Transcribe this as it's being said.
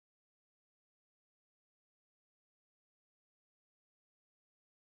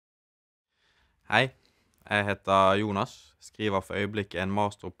Hei, jeg heter Jonas, skriver for øyeblikket en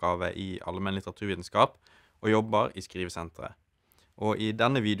masteroppgave i allmenn litteraturvitenskap og jobber i skrivesenteret. Og i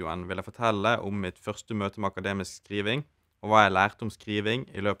denne videoen vil jeg fortelle om mitt første møte med akademisk skriving, og hva jeg lærte om skriving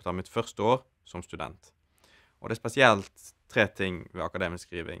i løpet av mitt første år som student. Og det er spesielt 3 ting ved akademisk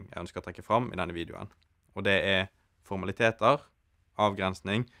skriving jeg ønsker å trekke fram i denne videoen. Og det er formaliteter,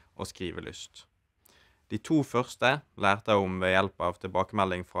 avgrensning og skrivelyst. De 2 første lærte jeg om ved hjelp av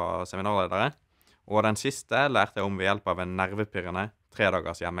tilbakemelding fra seminarledere, og den siste lærte jeg om ved hjelp av en nervepirrende 3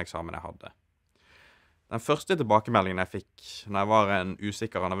 dagers hjemmeeksamen jeg hadde. Den første tilbakemeldingen jeg fikk når jeg var en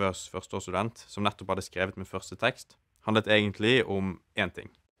usikker og nervøs førsteårsstudent som nettopp hadde skrevet min første tekst, handlet egentlig om 1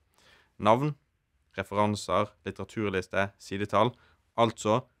 ting. Navn, referanser, litteraturliste, sidetall,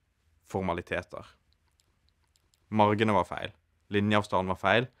 altså formaliteter. Margene var feil, linjeavstanden var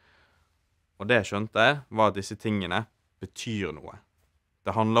feil, og det jeg skjønte var at disse tingene betyr noe.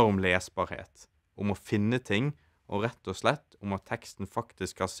 Det handler om lesbarhet, om å finne ting, og rett og slett om at teksten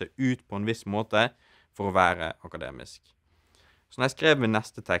faktisk skal se ut på en viss måte for å være akademisk. Så når jeg skrev min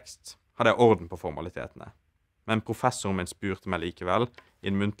neste tekst, hadde jeg orden på formalitetene. Men professoren min spurte meg likevel, i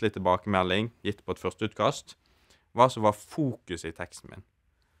en muntlig tilbakemelding gitt på et førsteutkast, hva som var fokuset i teksten min.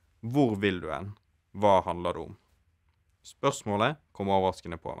 Hvor vil du hen? Hva handler det om? Spørsmålet kom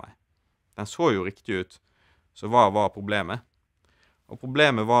overraskende på meg. Den så jo riktig ut, så hva var problemet? Og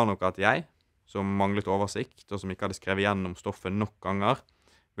problemet var nok at jeg, som manglet oversikt, og som ikke hadde skrevet gjennom stoffet nok ganger,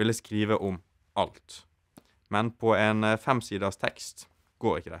 ville skrive om alt. Men på en 5-siders tekst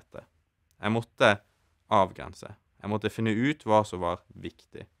går ikke dette. Jeg måtte avgrense. Jeg måtte finne ut hva som var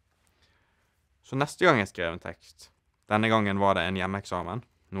viktig. Så neste gang jeg skrev en tekst, denne gangen var det en hjemmeeksamen,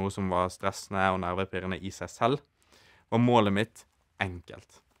 noe som var stressende og nervepirrende i seg selv, var målet mitt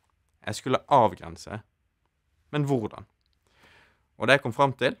enkelt. Jeg skulle avgrense, men hvordan? Og det jeg kom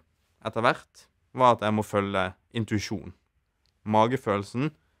frem til, etter hvert, var at jeg må følge intuisjon.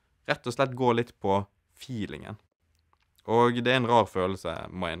 Magefølelsen rett og slett går litt på feelingen. Og det er en rar følelse,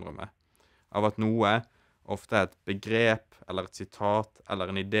 må jeg innrømme, av at noe, ofte et begrep, eller et sitat,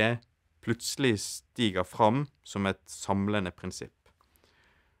 eller en idé, plutselig stiger fram som et samlende prinsipp.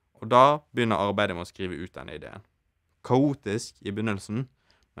 Og da begynner arbeidet med å skrive ut denne ideen. Kaotisk i begynnelsen,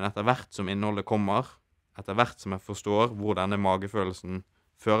 men etter hvert som innholdet kommer, etter hvert som jeg forstår hvor denne magefølelsen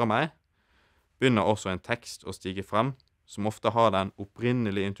fører meg, begynner også en tekst å stige frem, som ofte har den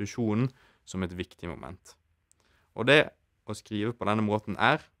opprinnelige intuisjonen som et viktig moment. Og det å skrive på denne måten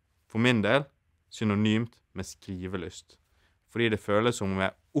er, for min del, synonymt med skrivelyst, fordi det føles som om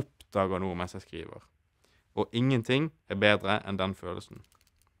jeg oppdager noe mens jeg skriver. Og ingenting er bedre enn den følelsen.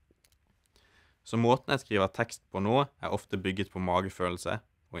 Så måten jeg skriver tekst på nå er ofte bygget på magefølelse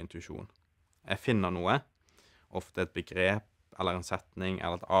og intuisjon. Jeg finner noe, ofte et begrep, eller en setning,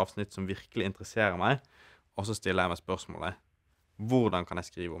 eller et avsnitt som virkelig interesserer meg, og så stiller jeg meg spørsmålet, hvordan kan jeg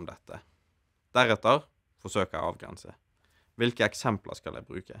skrive om dette? Deretter forsøker jeg å avgrense. Hvilke eksempler skal jeg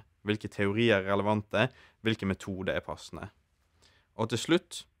bruke? Hvilke teorier er relevante? Hvilke metoder er passende? Og til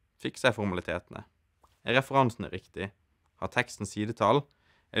slutt fikser jeg formalitetene. Er referansen riktig? Har teksten sidetall?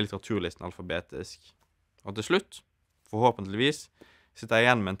 Er litteraturlisten alfabetisk? Og til slutt, forhåpentligvis, sitter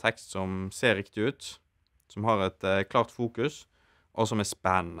jeg igjen med en tekst som ser riktig ut, som har et klart fokus, og som er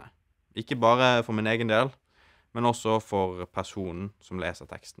spennende. Ikke bare for min egen del, men også for personen som leser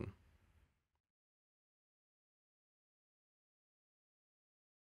teksten.